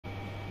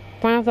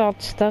Final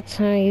thoughts, that's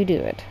how you do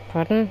it.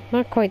 Partner,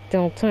 not quite the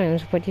old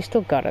times, but you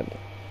still got it.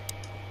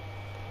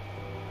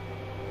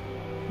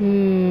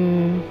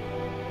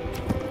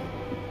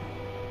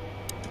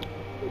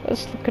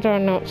 Let's look at our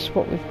notes,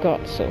 what we've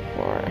got so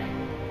far.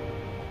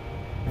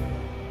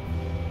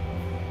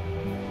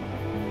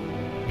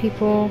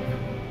 People.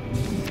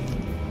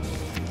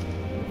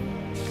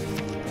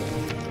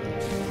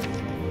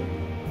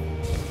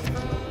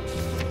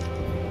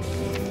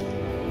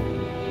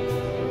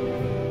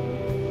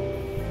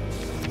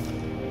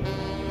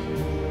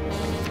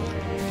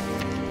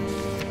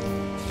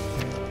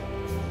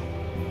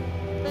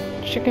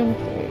 Chicken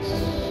Police.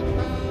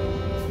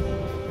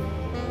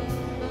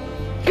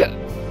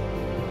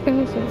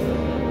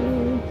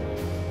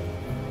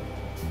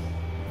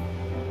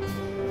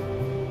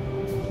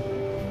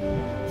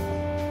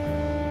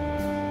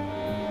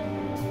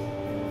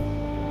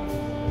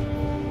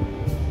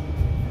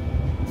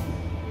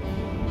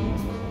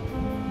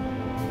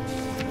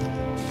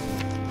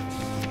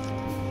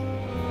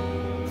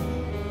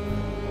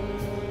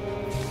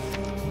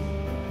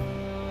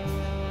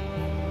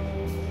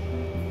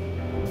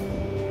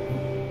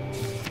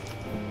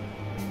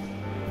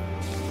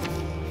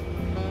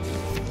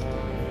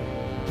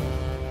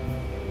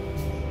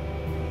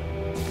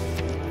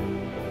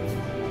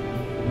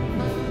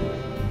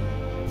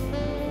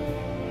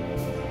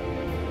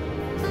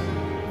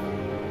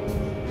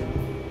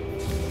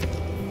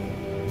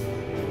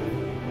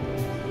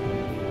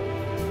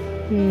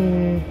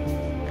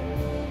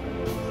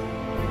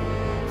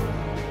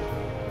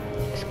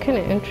 It's kind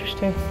of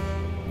interesting.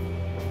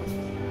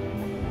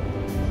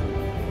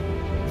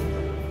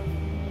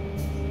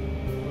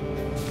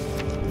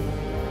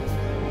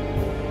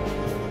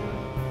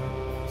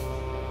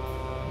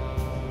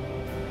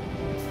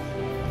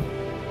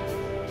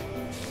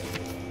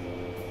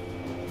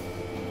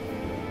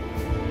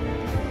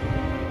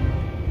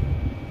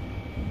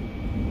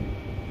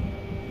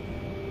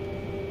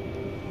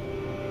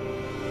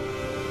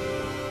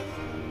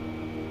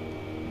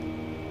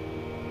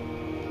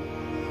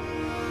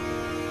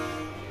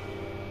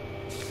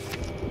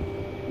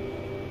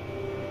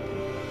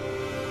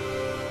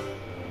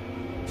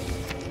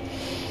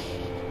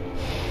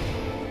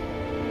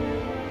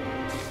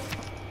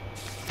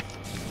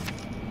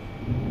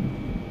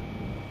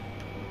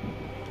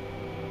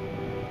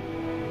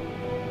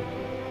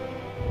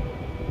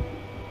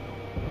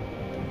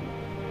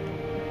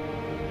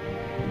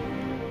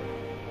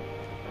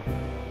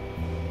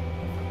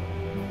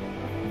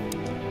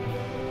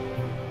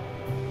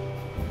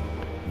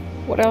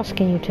 What else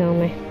can you tell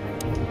me?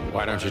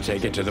 Why don't you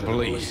take it to the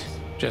police?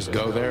 Just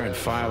go there and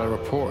file a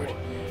report.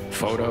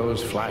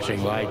 Photos,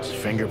 flashing lights,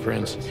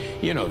 fingerprints,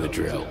 you know the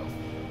drill.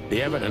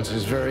 The evidence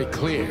is very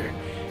clear.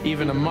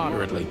 Even a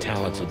moderately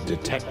talented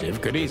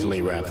detective could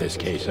easily wrap this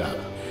case up.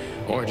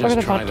 Or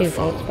just try the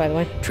phone. By the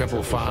way?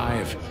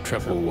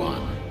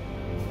 555-111.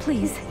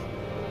 Please,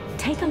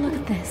 take a look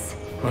at this.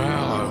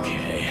 Well,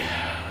 okay.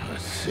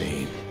 Let's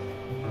see.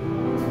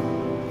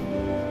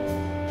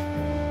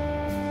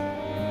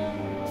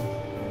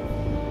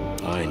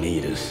 I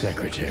need a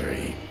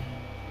secretary.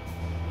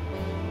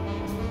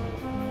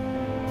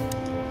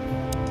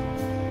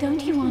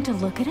 Don't you want to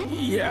look at it?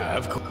 Yeah,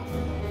 of course.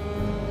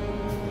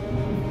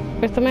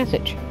 Where's the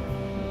message?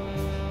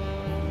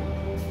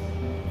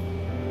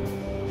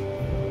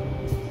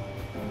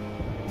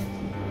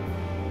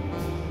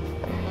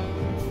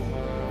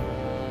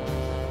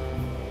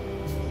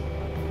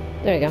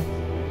 There you go.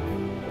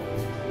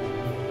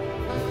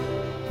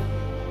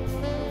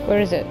 Where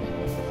is it?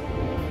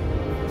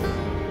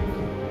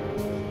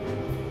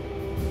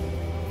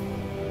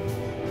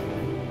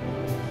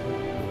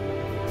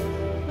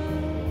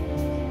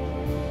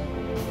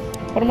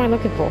 What am I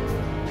looking for?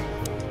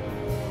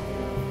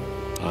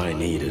 I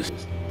need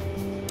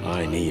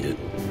it.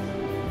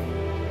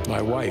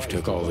 My wife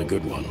took all the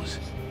good ones.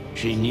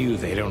 She knew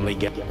they'd only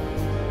get...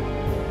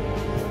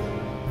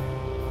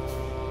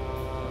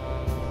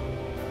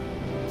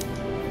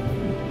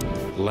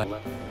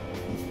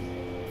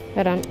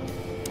 Hold on.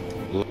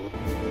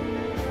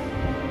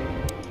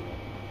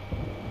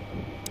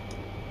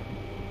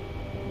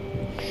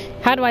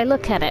 How do I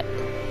look at it?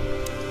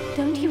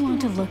 Don't you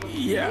want to look?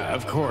 Yeah,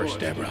 of course,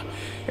 Deborah.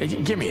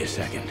 Give me a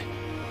second.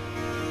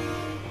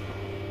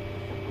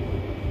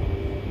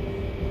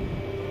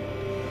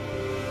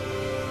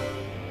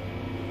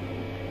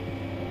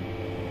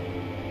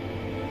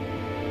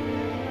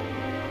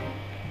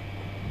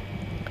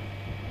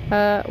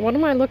 What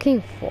am I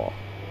looking for?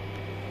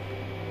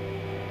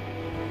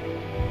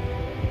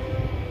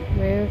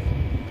 Move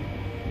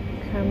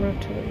camera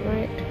to the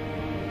right.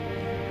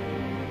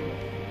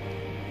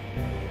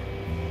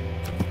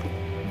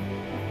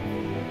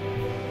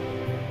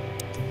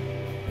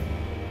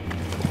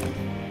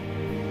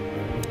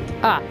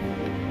 Ah,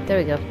 there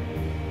we go.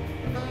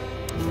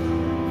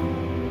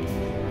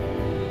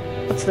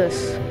 What's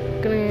this?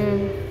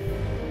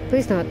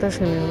 Please note this.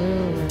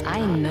 I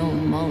know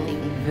Molly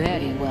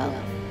very well.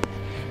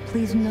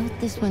 Please note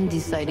this when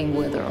deciding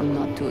whether or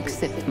not to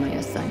accept my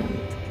assignment.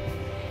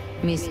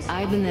 Miss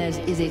Ibanez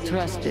is a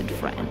trusted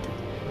friend.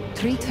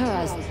 Treat her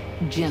as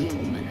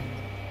gentleman.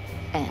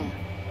 N.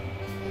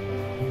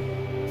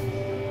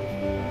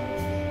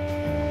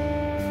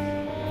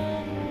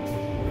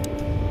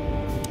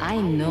 I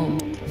know.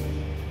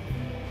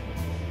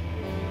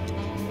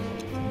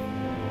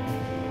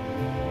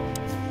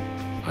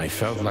 I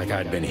felt like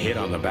I'd been hit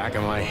on the back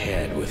of my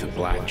head with a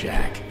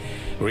blackjack.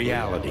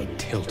 Reality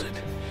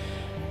tilted.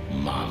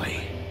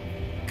 Molly.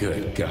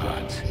 Good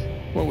gods.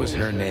 What was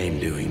her name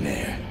doing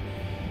there?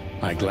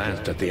 I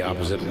glanced at the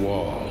opposite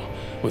wall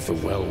with the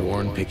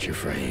well-worn picture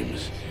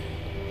frames.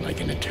 Like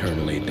an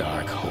eternally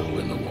dark hole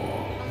in the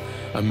wall.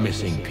 A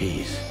missing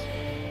piece.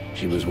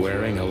 She was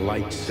wearing a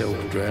light silk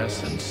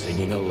dress and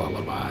singing a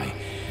lullaby.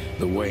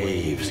 The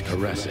waves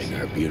caressing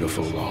her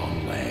beautiful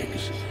long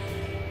legs.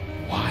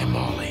 Why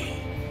Molly?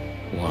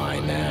 Why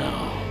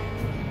now?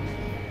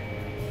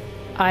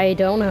 I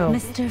don't know.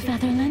 Mr.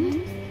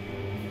 Featherland?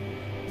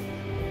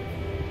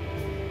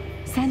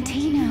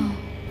 Santino,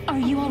 are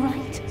you all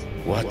right?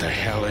 What the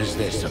hell is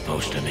this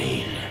supposed to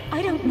mean?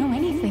 I don't know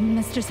anything,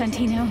 Mr.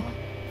 Santino.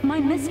 My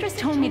mistress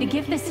told me to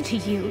give this to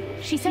you.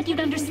 She said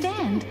you'd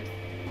understand.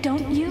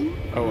 Don't you?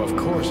 Oh, of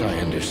course I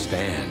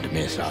understand,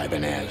 Miss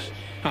Ibanez.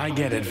 I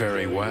get it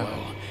very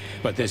well.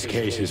 But this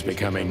case is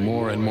becoming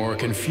more and more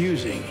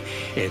confusing.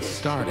 It's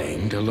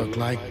starting to look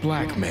like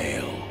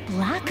blackmail.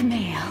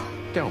 Blackmail?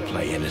 Don't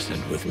play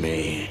innocent with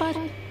me. But...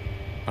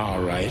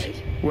 All right.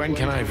 When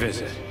can I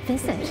visit?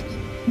 Visit?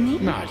 Me?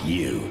 Not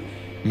you.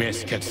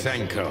 Miss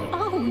Katsenko.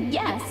 Oh,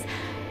 yes.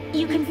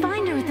 You can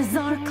find her at the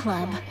Tsar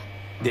Club.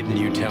 Didn't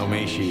you tell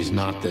me she's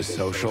not the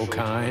social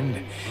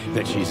kind?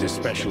 That she's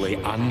especially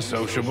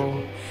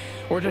unsociable?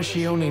 Or does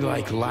she only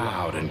like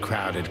loud and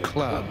crowded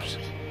clubs?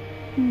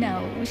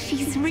 No,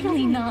 she's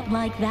really not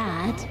like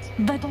that.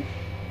 But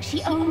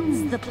she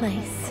owns the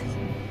place.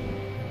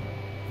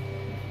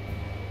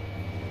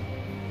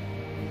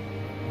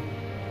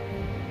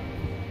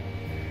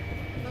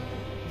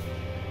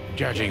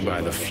 Judging by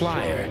the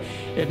flyer,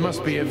 it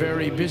must be a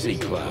very busy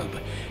club,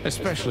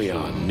 especially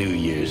on New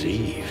Year's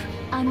Eve.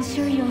 I'm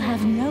sure you'll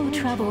have no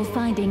trouble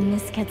finding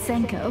Miss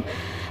Katsenko,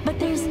 but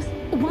there's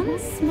one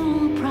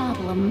small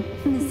problem,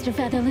 Mr.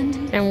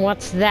 Featherland. And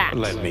what's that?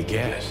 Let me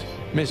guess.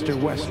 Mr.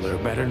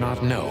 Wessler better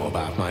not know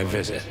about my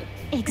visit.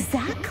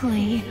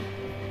 Exactly.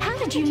 How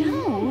did you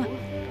know?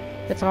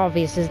 It's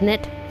obvious, isn't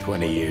it?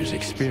 20 years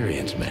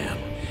experience, ma'am.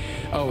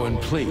 Oh,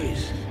 and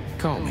please,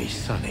 call me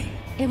Sonny.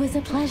 It was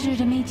a pleasure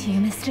to meet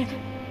you,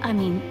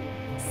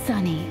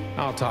 Sonny.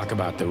 I'll talk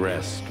about the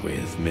rest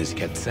with Miss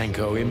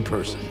Katsenko in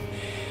person.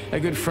 A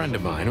good friend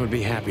of mine would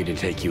be happy to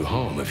take you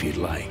home if you'd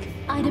like.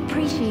 I'd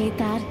appreciate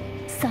that,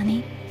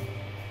 Sonny.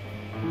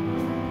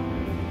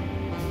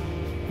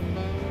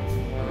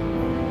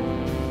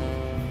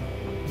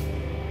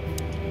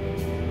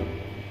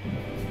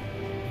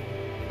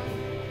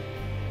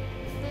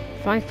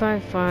 Five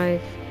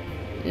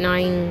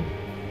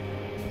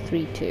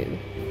 932.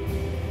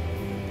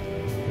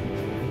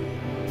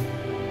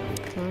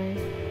 5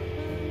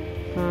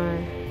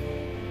 5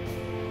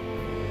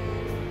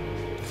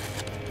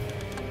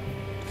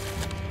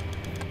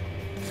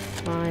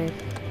 5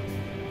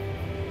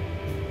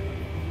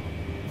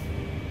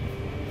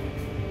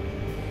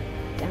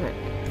 Damn it.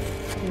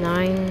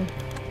 9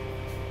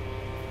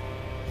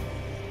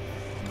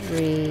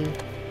 3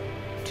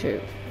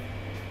 2.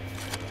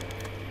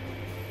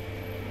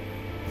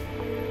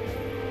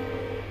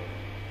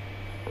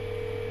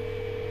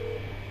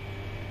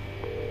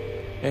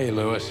 Hey,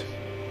 Lewis.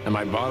 Am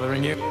I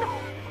bothering you? No,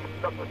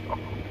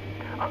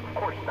 of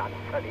course not,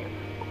 Sonny.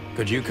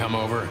 Could you come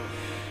over?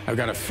 I've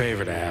got a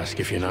favor to ask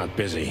if you're not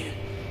busy.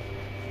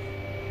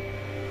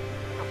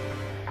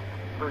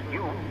 For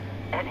you,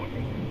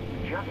 anything.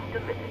 Just a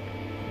minute.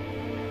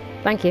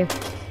 Thank you.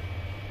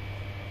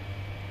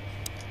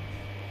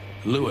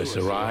 Lewis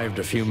arrived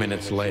a few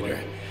minutes later.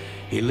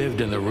 He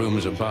lived in the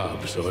rooms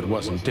above, so it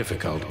wasn't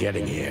difficult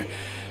getting here.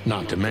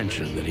 Not to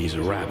mention that he's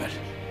a rabbit.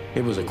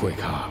 It was a quick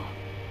hop.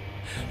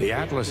 The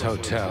Atlas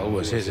Hotel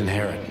was his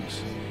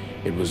inheritance.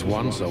 It was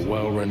once a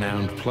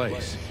well-renowned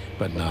place,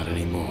 but not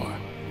anymore.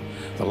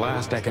 The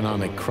last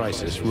economic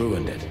crisis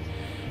ruined it.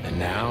 And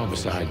now,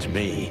 besides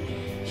me,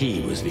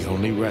 he was the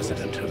only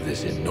resident of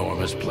this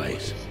enormous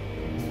place.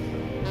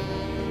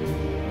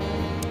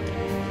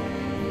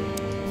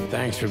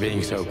 Thanks for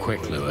being so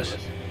quick, Lewis.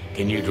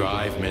 Can you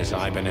drive Miss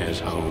Ibanez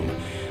home?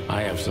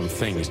 I have some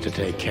things to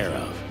take care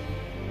of.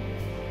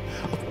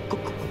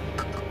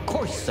 Of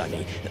course,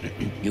 Sonny.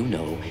 You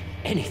know,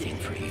 anything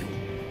for you.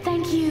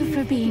 Thank you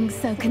for being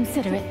so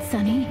considerate,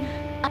 Sonny.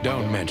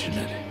 Don't mention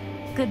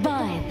it.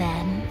 Goodbye,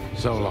 then.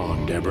 So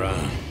long,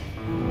 Deborah.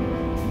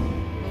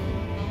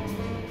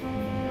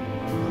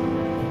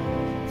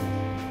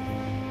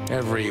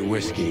 Every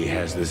whiskey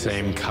has the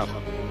same cup.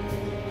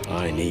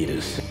 I need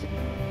a...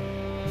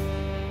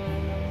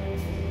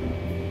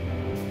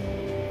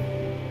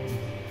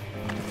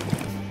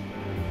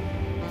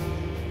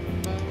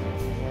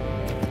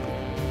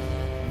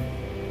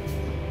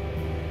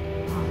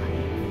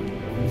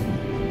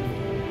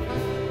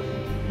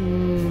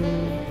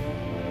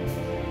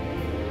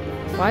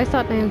 Why does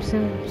that name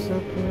sound so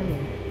familiar?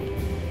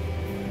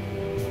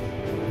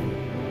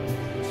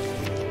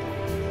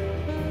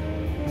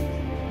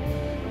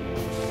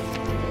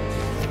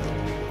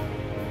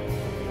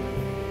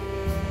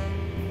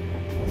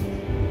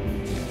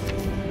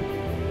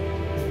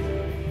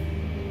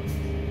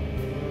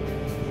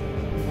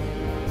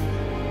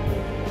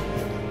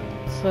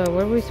 So,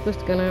 where are we supposed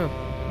to go now?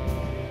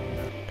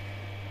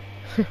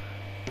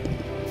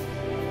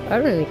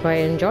 I'm really quite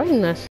enjoying this.